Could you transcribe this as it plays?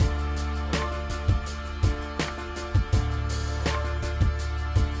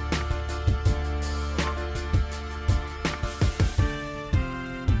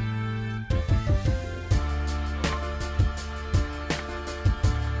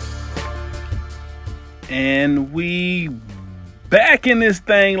And we back in this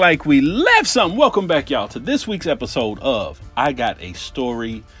thing like we left something. Welcome back, y'all, to this week's episode of I Got a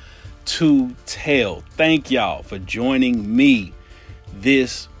Story to Tell. Thank y'all for joining me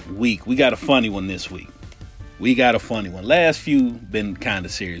this week. We got a funny one this week. Last few been kind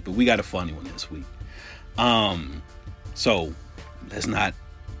of serious, but we got a funny one this week. So let's not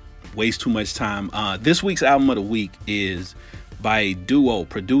waste too much time. This week's album of the week is by a duo,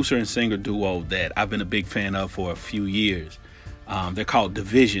 producer and singer duo that I've been a big fan of for a few years. They're called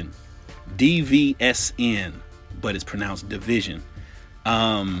Division, DVSN, but it's pronounced Division.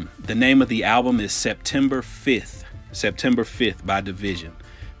 The name of the album is September 5th by Division.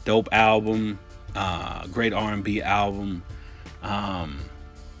 Dope album, great R&B album.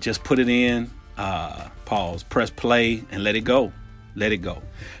 Just put it in, pause, press play, and let it go.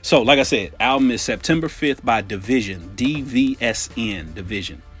 So, like I said, album is September 5th by Division, DVSN,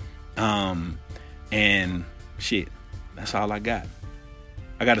 Division. And shit, that's all I got.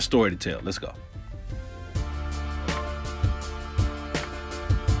 I got a story to tell. Let's go.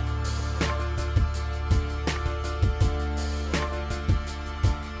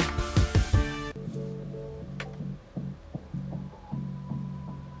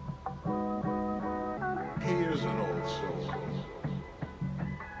 Here's an old soul.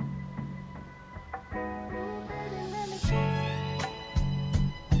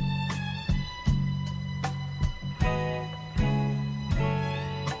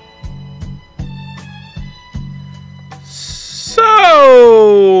 So,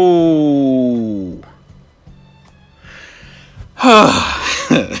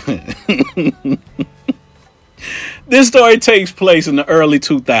 this story takes place in the early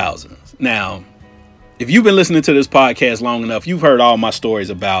 2000s. Now, if you've been listening to this podcast long enough, you've heard all my stories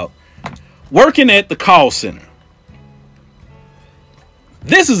about working at the call center.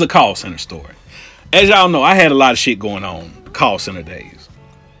 This is a call center story. As y'all know, I had a lot of shit going on call center days.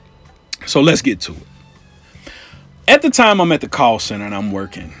 So let's get to it. At the time I'm at the call center and I'm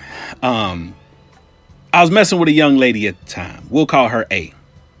working, I was messing with a young lady at the time. We'll call her A.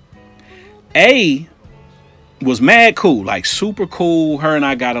 A was mad cool, like super cool. Her and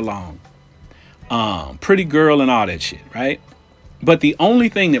I got along. Pretty girl and all that shit, right? But the only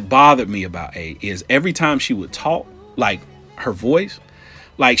thing that bothered me about A is every time she would talk, like her voice,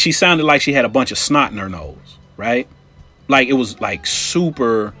 like she sounded like she had a bunch of snot in her nose, right? Like it was like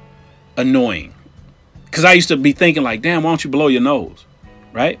super annoying. Because I used to be thinking like, damn, why don't you blow your nose?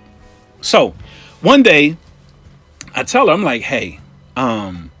 Right? So one day I tell her, I'm like, hey,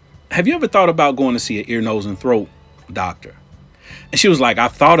 have you ever thought about going to see an ear, nose, and throat doctor? And she was like,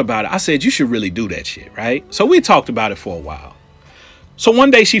 I've thought about it. I said, you should really do that shit, right? So we talked about it for a while. So one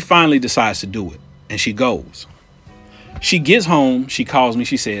day she finally decides to do it. And she goes. She gets home. She calls me.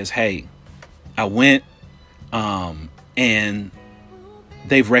 She says, hey, I went and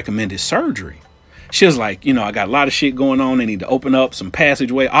they've recommended surgery. She was like, I got a lot of shit going on. They need to open up some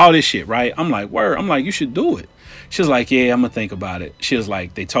passageway, all this shit, right? I'm like, word. I'm like, you should do it. She was like, yeah, I'm going to think about it. She was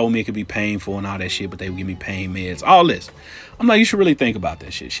like, they told me it could be painful and all that shit, but they would give me pain meds, all this. I'm like, you should really think about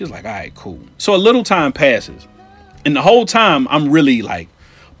that shit. She was like, all right, cool. So a little time passes. And the whole time I'm really like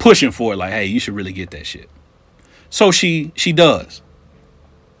pushing for it. Like, hey, you should really get that shit. So she does.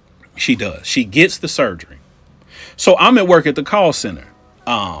 She gets the surgery. So I'm at work at the call center.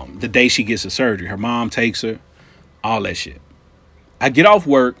 The day she gets the surgery, her mom takes her, all that shit. I get off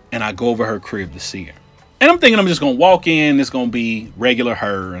work and I go over her crib to see her. And I'm thinking I'm just going to walk in. It's going to be regular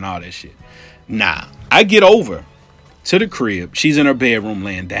her and all that shit. Nah, I get over to the crib. She's in her bedroom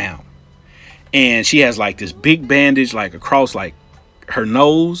laying down. And she has like this big bandage like across like her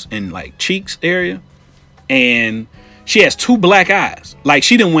nose and like cheeks area. And she has two black eyes. Like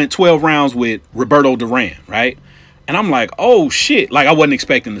she done went 12 rounds with Roberto Duran, right? And I'm like, oh shit. Like I wasn't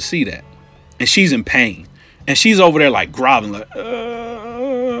expecting to see that. And she's in pain. And she's over there like groveling,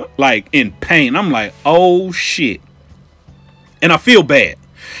 like in pain. I'm like, oh shit. And I feel bad.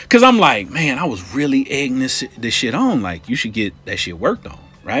 Cause I'm like, man, I was really egging this shit on. Like you should get that shit worked on.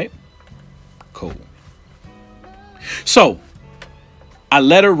 Right? Cool. So I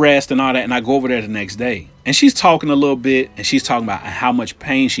let her rest and all that. And I go over there the next day. And she's talking a little bit. And she's talking about how much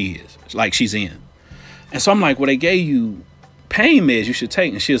pain she is. Like she's in. And so I'm like, well, they gave you pain meds you should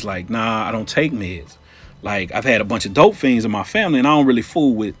take. And she was like, nah, I don't take meds. Like, I've had a bunch of dope fiends in my family, and I don't really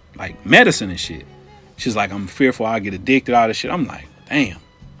fool with, like, medicine and shit. She's like, I'm fearful I get addicted, all this shit. I'm like, damn.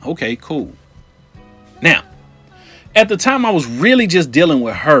 Okay, cool. Now, at the time, I was really just dealing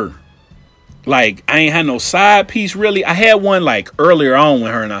with her. Like, I ain't had no side piece, really. I had one, like, earlier on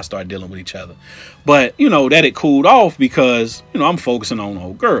when her and I started dealing with each other. But, that it cooled off because, I'm focusing on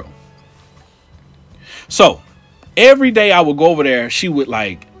old girl. So every day I would go over there, she would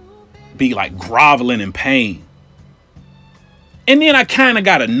like be like groveling in pain. And then I kind of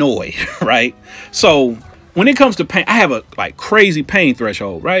got annoyed, right? So when it comes to pain, I have a like crazy pain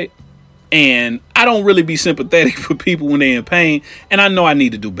threshold, right? And I don't really be sympathetic for people when they're in pain. And I know I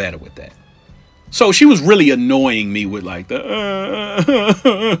need to do better with that. So she was really annoying me with like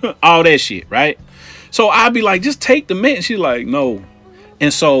the all that shit, right? So I'd be like, just take the medicine. She's like, no.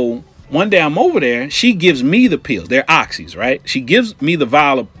 And so one day I'm over there. She gives me the pills. They're oxys, right? She gives me the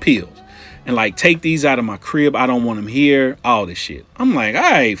vial of pills. And like, take these out of my crib. I don't want them here. All this shit. I'm like, all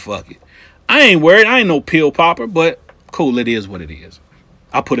right, fuck it. I ain't worried. I ain't no pill popper. But cool, it is what it is.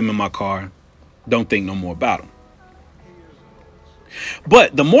 I put them in my car. Don't think no more about them.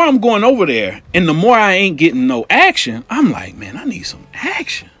 But the more I'm going over there and the more I ain't getting no action, I'm like, man, I need some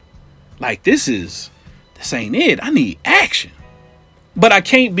action. Like, this ain't it. I need action. But I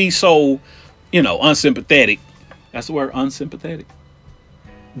can't be so, unsympathetic. That's the word, unsympathetic.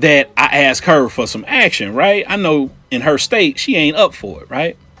 That I ask her for some action, right? I know in her state, she ain't up for it,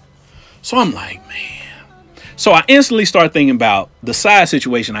 right? So I'm like, man. So I instantly start thinking about the side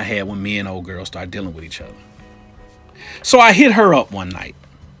situation I had when me and old girl started dealing with each other. So I hit her up one night.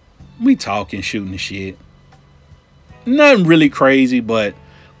 We talking, shooting the shit. Nothing really crazy, but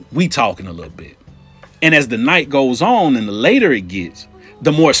we talking a little bit. And as the night goes on and the later it gets,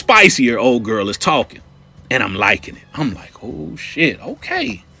 the more spicier old girl is talking. And I'm liking it. I'm like, oh shit,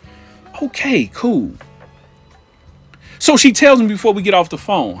 okay. Okay, cool. So she tells me before we get off the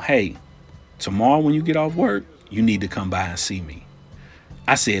phone, hey, tomorrow when you get off work, you need to come by and see me.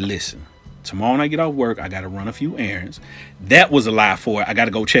 I said, listen, tomorrow when I get off work, I got to run a few errands. That was a lie for it. I got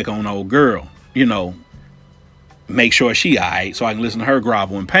to go check on old girl, make sure she all right so I can listen to her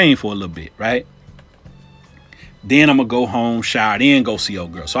grovel in pain for a little bit, right? Then I'm going to go home, shower, then go see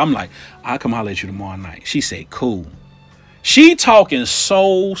old girl. So I'm like, I'll come holler at you tomorrow night. She said, cool. She talking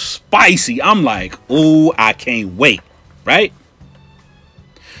so spicy. I'm like, oh, I can't wait, right?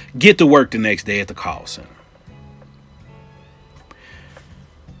 Get to work the next day at the call center.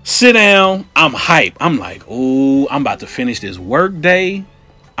 Sit down. I'm hype. I'm like, oh, I'm about to finish this work day.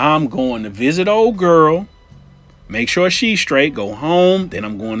 I'm going to visit old girl. Make sure she's straight. Go home. Then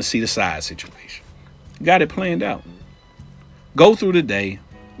I'm going to see the side situation. Got it planned out. Go through the day.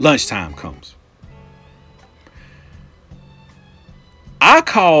 Lunchtime comes. I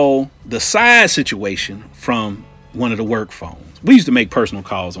call the side situation from one of the work phones. We used to make personal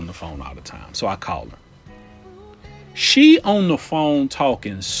calls on the phone all the time. So I call her. She on the phone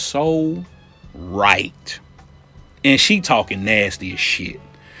talking so right. And she talking nasty as shit.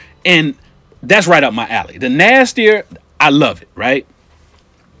 And that's right up my alley. The nastier, I love it, right?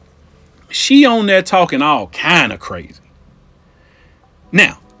 She on there talking all kind of crazy.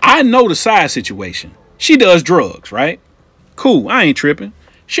 Now, I know the side situation. She does drugs, right? Cool, I ain't tripping.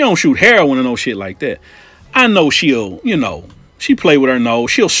 She don't shoot heroin or no shit like that. I know she'll, she play with her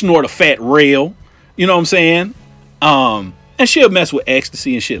nose. She'll snort a fat rail. You know what I'm saying? And she'll mess with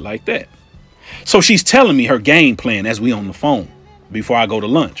ecstasy and shit like that. So she's telling me her game plan as we on the phone before I go to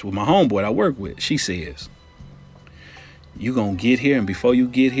lunch with my homeboy I work with. She says, you gonna get here, and before you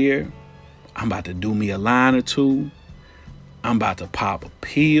get here, I'm about to do me a line or two. I'm about to pop a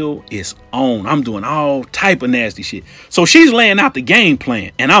pill. It's on. I'm doing all type of nasty shit. So she's laying out the game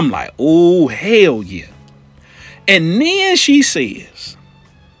plan. And I'm like, oh, hell yeah. And then she says,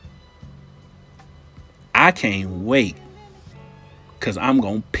 I can't wait because I'm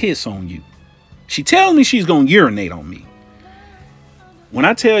going to piss on you. She tells me she's going to urinate on me. When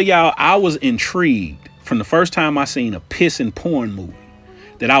I tell y'all I was intrigued from the first time I seen a piss and porn movie,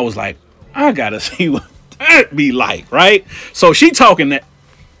 that I was like, I got to see what that be like, right? So she talking that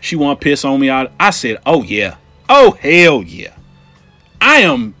she want to piss on me out. I said, oh yeah. Oh hell yeah. I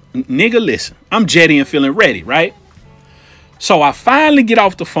am, nigga, listen. I'm jetty and feeling ready, right? So I finally get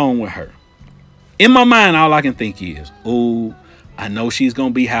off the phone with her. In my mind, all I can think is, oh, I know she's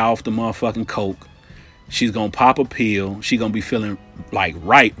going to be high off the motherfucking coke. She's going to pop a pill. She's going to be feeling like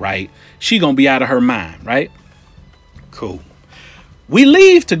right. She going to be out of her mind, right? Cool. We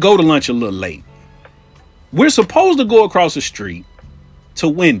leave to go to lunch a little late. We're supposed to go across the street to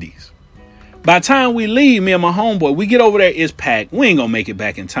Wendy's. By the time we leave, me and my homeboy, we get over there, it's packed. We ain't gonna make it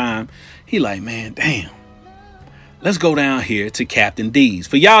back in time. He like, man, damn. Let's go down here to Captain D's.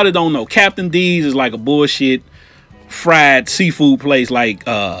 For y'all that don't know, Captain D's is like a bullshit fried seafood place like,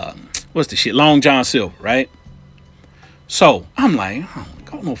 what's the shit? Long John Silver, right? So I'm like, I don't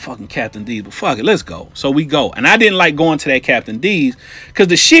go no fucking Captain D's, but fuck it, let's go. So we go. And I didn't like going to that Captain D's because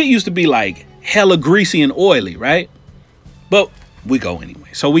the shit used to be like hella greasy and oily, right? But we go anyway.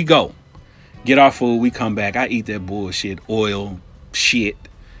 So we go. Get our food. We come back. I eat that bullshit oil shit.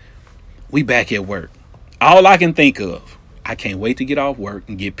 We back at work. All I can think of, I can't wait to get off work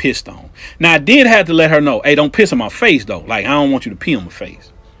and get pissed on. Now, I did have to let her know, hey, don't piss on my face, though. Like, I don't want you to pee on my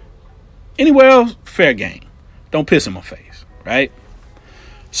face. Anywhere else, fair game. Don't piss on my face, right?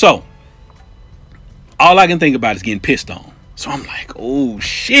 So, all I can think about is getting pissed on. So I'm like, oh,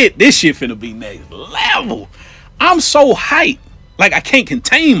 shit, this shit finna be next level. I'm so hyped. Like, I can't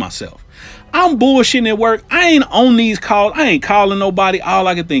contain myself. I'm bullshitting at work. I ain't on these calls. I ain't calling nobody. All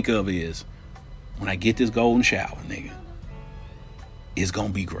I can think of is, when I get this golden shower, nigga, it's gonna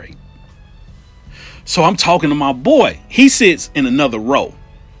be great. So I'm talking to my boy. He sits in another row.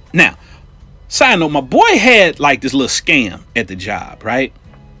 Now, side note, my boy had like this little scam at the job, right?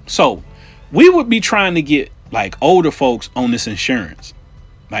 So we would be trying to get like older folks on this insurance,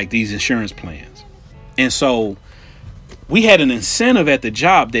 like these insurance plans. And so we had an incentive at the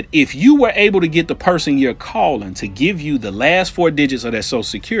job that if you were able to get the person you're calling to give you the last 4 digits of their social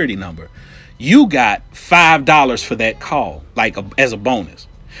security number, you got $5 for that call, like as a bonus.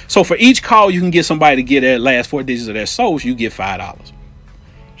 So for each call you can get somebody to get their last 4 digits of their social, you get $5.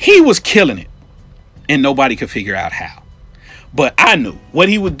 He was killing it and nobody could figure out how. But I knew what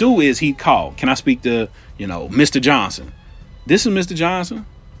he would do is he'd call. Can I speak to, Mr. Johnson? This is Mr. Johnson.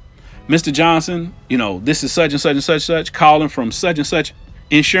 Mr. Johnson, this is such and such and such, such, calling from such and such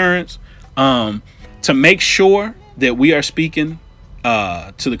insurance to make sure that we are speaking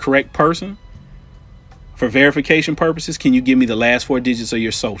to the correct person for verification purposes. Can you give me the last 4 digits of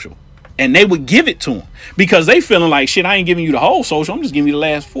your social? And they would give it to him because they feeling like, shit, I ain't giving you the whole social. I'm just giving you the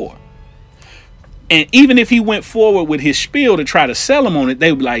last 4. And even if he went forward with his spiel to try to sell him on it,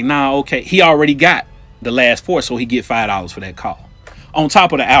 they would be like, nah, okay. He already got the last 4, so he get $5 for that call on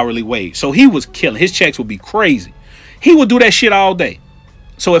top of the hourly wage. So he was killing. His checks would be crazy. He would do that shit all day.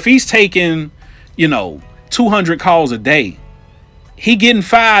 So if he's taking, 200 calls a day, he getting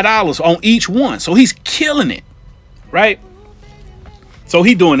 $5 on each one. So he's killing it, right? So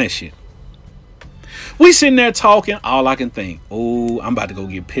he doing that shit. We sitting there talking. All I can think, oh, I'm about to go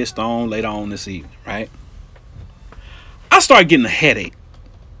get pissed on later on this evening, right? I start getting a headache.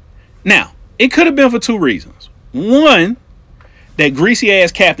 Now, it could have been for 2 reasons. One, that greasy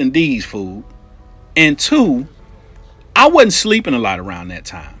ass Captain D's food. And 2, I wasn't sleeping a lot around that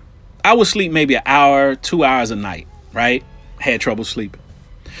time. I would sleep maybe an hour, 2 hours a night, right? Had trouble sleeping.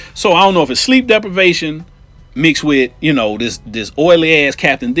 So I don't know if it's sleep deprivation mixed with, this oily ass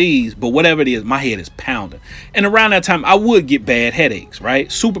Captain D's, but whatever it is, my head is pounding. And around that time, I would get bad headaches, right?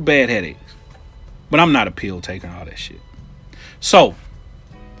 Super bad headaches. But I'm not a pill taker and all that shit. So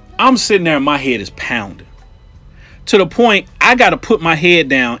I'm sitting there and my head is pounding to the point I got to put my head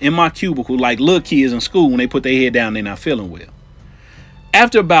down in my cubicle like little kids in school when they put their head down, they're not feeling well.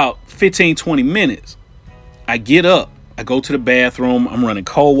 After about 15, 20 minutes, I get up, I go to the bathroom, I'm running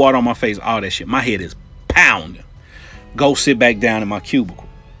cold water on my face, all that shit. My head is pounding. Go sit back down in my cubicle.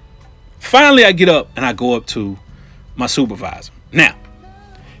 Finally, I get up and I go up to my supervisor. Now,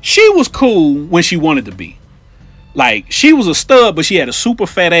 she was cool when she wanted to be. Like, she was a stud, but she had a super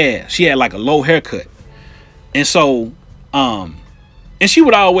fat ass. She had like a low haircut. And so, and she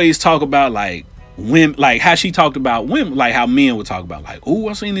would always talk about like women, like how she talked about women, like how men would talk about like, oh,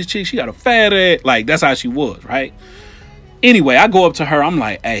 I seen this chick, she got a fat ass. Like, that's how she was, right? Anyway, I go up to her. I'm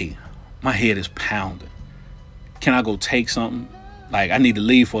like, hey, my head is pounding. Can I go take something? Like, I need to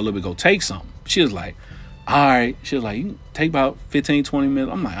leave for a little bit, go take something. She was like, all right. She was like, you can take about 15, 20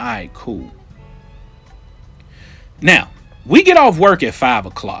 minutes. I'm like, all right, cool. Now, we get off work at 5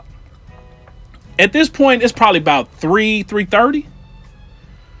 o'clock. At this point, it's probably about 3:30.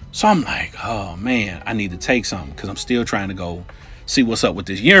 So I'm like, oh, man, I need to take something because I'm still trying to go see what's up with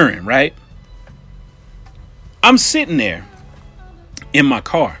this urine, right? I'm sitting there in my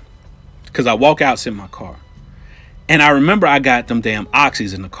car because I walk out, sit in my car. And I remember I got them damn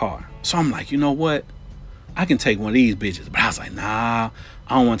oxys in the car. So I'm like, you know what? I can take one of these bitches. But I was like, nah,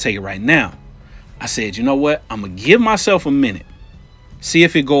 I don't want to take it right now. I said, you know what? I'm going to give myself a minute. See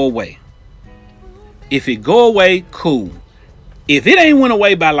if it go away. If it go away, cool. If it ain't went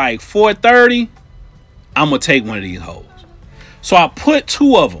away by like 4:30, I'm going to take one of these hoes. So I put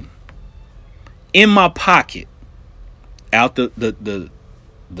 2 of them in my pocket out the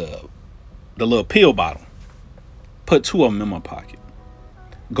little pill bottle. Put 2 of them in my pocket.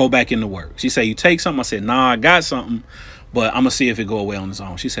 Go back into work. She said, you take something? I said, nah, I got something, but I'm going to see if it go away on its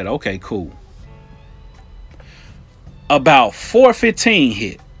own. She said, okay, cool. About 4:15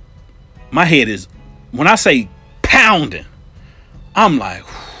 hit. My head is, when I say pounding, I'm like,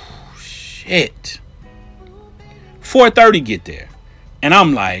 shit. 4:30 get there. And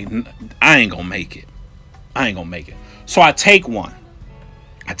I'm like, I ain't gonna make it. So I take one.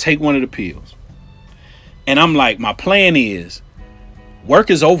 I take one of the pills. And I'm like, my plan is, work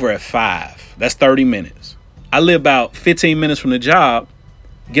is over at 5. That's 30 minutes. I live about 15 minutes from the job.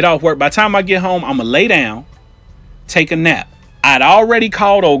 Get off work. By the time I get home, I'm going to lay down, take a nap. I'd already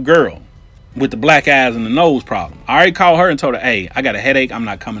called old girl with the black eyes and the nose problem. I already called her and told her, hey, I got a headache. I'm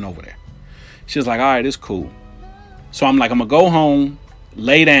not coming over there. She was like, all right, it's cool. So I'm like, I'm going to go home,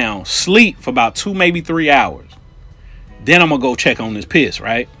 lay down, sleep for about 2, maybe 3 hours. Then I'm going to go check on this piss,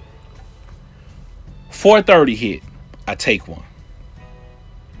 right? 4:30 hit. I take one.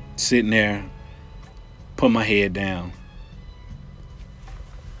 Sitting there, put my head down.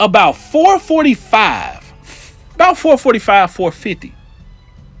 About 4:45, 4:50.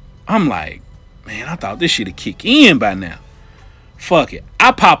 I'm like, man, I thought this shit'd kick in by now. Fuck it.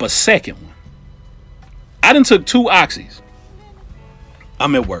 I pop a second one. I done took 2 oxys.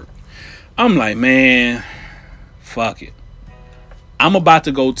 I'm at work. I'm like, man, fuck it. I'm about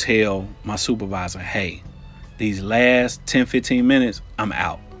to go tell my supervisor, hey, these last 10, 15 minutes, I'm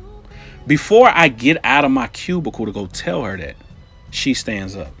out. Before I get out of my cubicle to go tell her that, she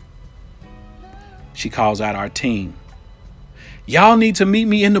stands up. She calls out our team. Y'all need to meet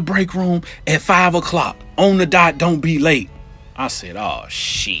me in the break room at 5 o'clock. On the dot, don't be late. I said, oh,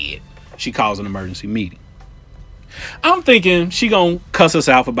 shit. She calls an emergency meeting. I'm thinking she gonna cuss us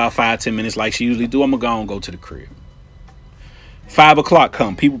out for about 5-10 minutes like she usually do. I'm gonna go to the crib. 5 o'clock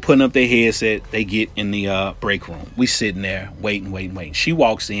come. People putting up their headset. They get in the break room. We sitting there waiting. She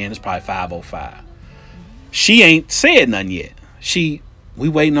walks in. It's probably 5:05. She ain't said nothing yet. We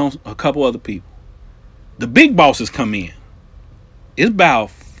waiting on a couple other people. The big bosses come in. It's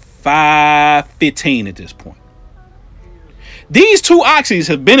about 5:15 at this point. These 2 oxys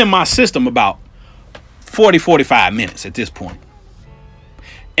have been in my system about 45 minutes at this point.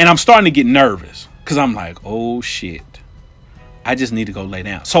 And I'm starting to get nervous because I'm like, oh shit. I just need to go lay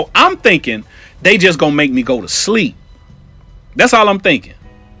down. So I'm thinking they just gonna make me go to sleep. That's all I'm thinking.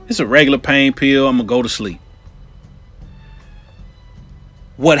 It's a regular pain pill. I'm gonna go to sleep.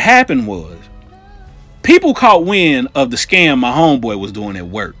 What happened was people caught wind of the scam my homeboy was doing at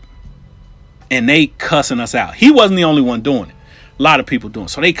work. And they cussing us out. He wasn't the only one doing it. A lot of people doing it.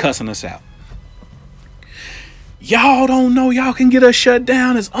 So they cussing us out. Y'all don't know y'all can get us shut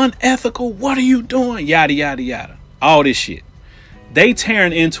down. It's unethical. What are you doing? Yada, yada, yada. All this shit. They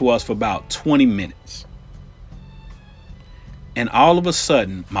tearing into us for about 20 minutes. And all of a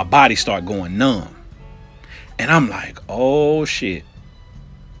sudden, my body start going numb. And I'm like, oh shit.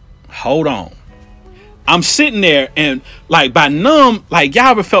 Hold on. I'm sitting there and like by numb, like y'all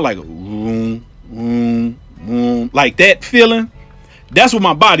ever felt like like that feeling? That's what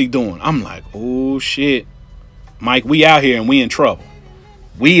my body doing. I'm like, oh shit. Mike, we out here and we in trouble.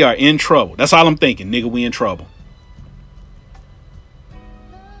 We are in trouble. That's all I'm thinking, nigga, we in trouble.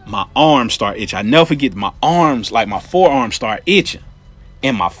 My arms start itching. I never forget, my arms, like my forearms start itching.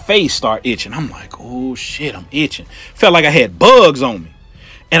 And my face start itching. I'm like, oh shit, I'm itching. Felt like I had bugs on me.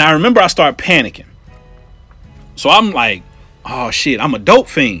 And I remember I started panicking. So I'm like, oh shit, I'm a dope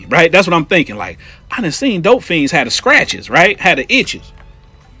fiend, right? That's what I'm thinking. Like, I done seen dope fiends had the scratches, right? Had the itches.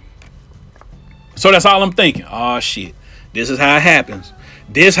 So that's all I'm thinking. Oh shit, this is how it happens.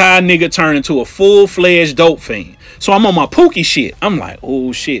 This how a nigga turn into a full-fledged dope fiend. So I'm on my Pookie shit. I'm like,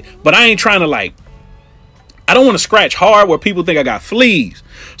 oh shit. But I ain't trying to like, I don't want to scratch hard where people think I got fleas.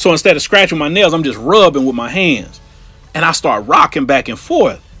 So instead of scratching my nails, I'm just rubbing with my hands. And I start rocking back and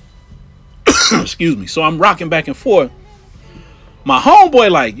forth. Excuse me. So I'm rocking back and forth. My homeboy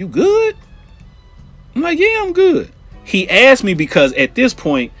like, you good? I'm like, yeah, I'm good. He asked me because at this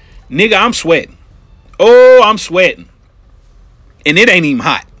point, nigga, I'm sweating. Oh, I'm sweating. And it ain't even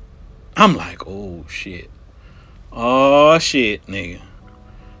hot. I'm like, oh shit. Oh shit, nigga.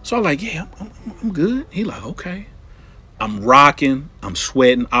 So I'm like, yeah, I'm good. He like, okay. I'm rocking. I'm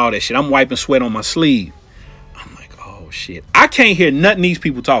sweating. All that shit. I'm wiping sweat on my sleeve. I'm like, oh shit. I can't hear nothing these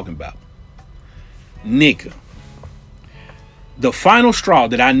people talking about. Nigga. The final straw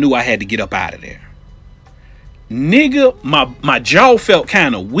that I knew I had to get up out of there. Nigga, my jaw felt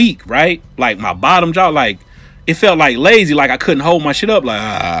kind of weak, right? Like my bottom jaw, like it felt like lazy, like I couldn't hold my shit up,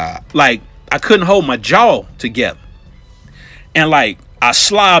 like I couldn't hold my jaw together. And like I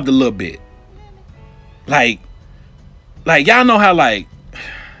slobbed a little bit. Like y'all know how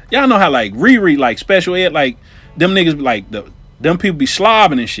Riri, like special ed, like them niggas be like them people be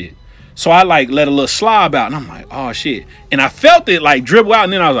slobbing and shit. So I like let a little slob out and I'm like, oh shit. And I felt it like dribble out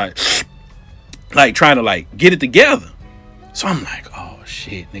and then I was like trying to like get it together. So I'm like, oh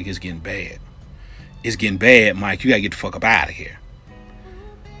shit, nigga, it's getting bad. It's getting bad, Mike. You gotta get the fuck up out of here.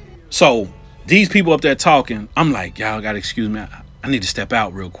 So these people up there talking, I'm like, y'all gotta excuse me. I need to step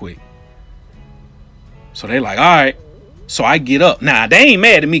out real quick. So they like, all right. So I get up. Nah, they ain't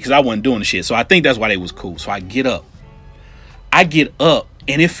mad at me because I wasn't doing the shit. So I think that's why they was cool. So I get up.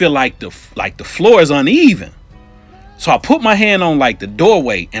 And it feel like the floor is uneven. So I put my hand on like the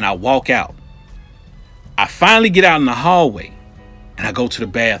doorway and I walk out. I finally get out in the hallway and I go to the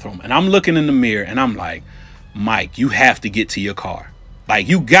bathroom and I'm looking in the mirror and I'm like, Mike, you have to get to your car. Like,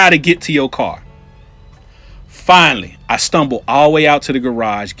 you got to get to your car. Finally, I stumble all the way out to the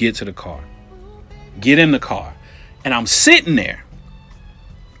garage, get to the car, get in the car, and I'm sitting there.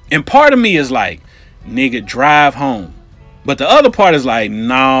 And part of me is like, nigga, drive home. But the other part is like,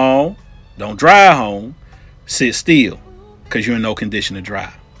 no, don't drive home. Sit still because you're in no condition to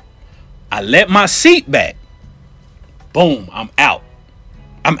drive. I let my seat back. Boom, I'm out.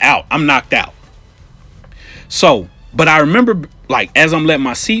 I'm knocked out. So, but I remember, like, as I'm letting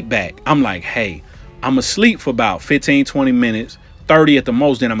my seat back, I'm like, hey, I'm asleep for about 15, 20 minutes, 30 at the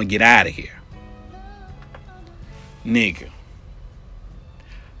most, then I'm going to get out of here. Nigga.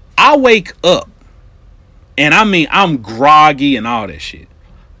 I wake up, and I mean, I'm groggy and all that shit.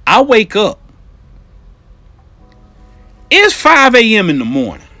 I wake up. It's 5 a.m. in the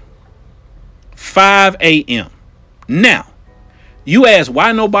morning. 5 a.m. Now, you ask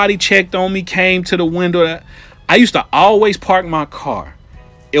why nobody checked on me, came to the window. I used to always park my car.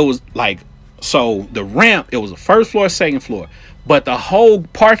 It was like, so the ramp, it was the first floor, second floor. But the whole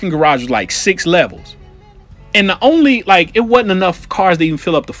parking garage was like 6 levels. And the only, like, it wasn't enough cars to even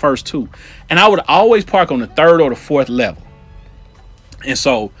fill up the first 2. And I would always park on the 3rd or the 4th level. And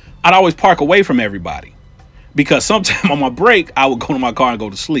so I'd always park away from everybody. Because sometime on my break, I would go to my car and go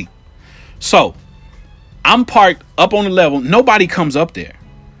to sleep. So I'm parked up on the level. Nobody comes up there.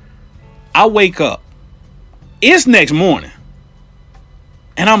 I wake up. It's next morning.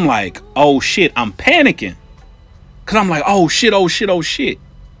 And I'm like, oh shit, I'm panicking. Because I'm like, oh shit, oh shit, oh shit.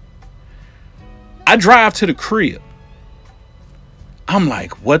 I drive to the crib. I'm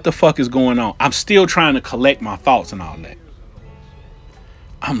like, what the fuck is going on? I'm still trying to collect my thoughts and all that.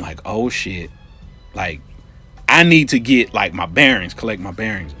 I'm like, oh shit. Like, I need to get like my bearings, collect my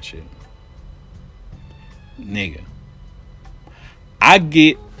bearings and shit. Nigga. I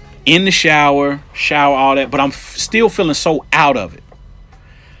get in the shower all that, but I'm still feeling so out of it.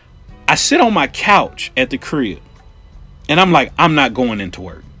 I sit on my couch at the crib and I'm like, I'm not going into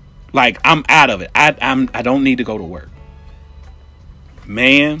work. Like, I'm out of it. I don't need to go to work.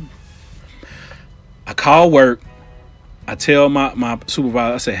 Man, I call work. I tell my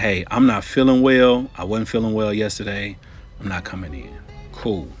supervisor, I say, hey, I'm not feeling well. I wasn't feeling well yesterday. I'm not coming in.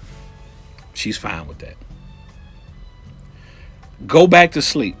 Cool. She's fine with that. Go back to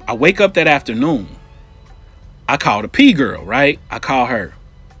sleep. I wake up that afternoon. I call the P girl, right? I call her.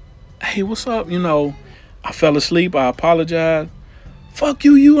 Hey, what's up? You know, I fell asleep. I apologize. Fuck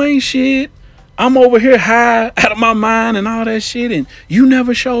you. You ain't shit. I'm over here high out of my mind and all that shit. And you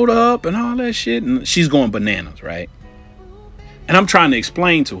never showed up and all that shit. And she's going bananas, right? And I'm trying to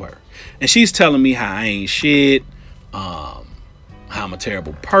explain to her. And she's telling me how I ain't shit. How I'm a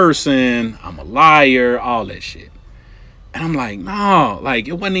terrible person. I'm a liar. All that shit. And I'm like, no, like,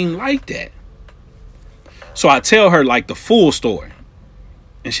 it wasn't even like that. So I tell her, like, the full story.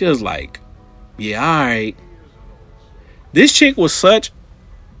 And she was like, yeah, all right. This chick was such,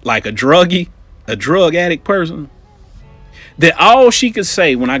 like, a drug addict person, that all she could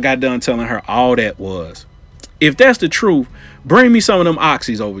say when I got done telling her all that was, if that's the truth, bring me some of them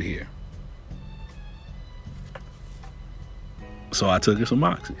oxys over here. So I took her some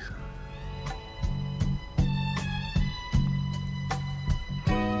oxys.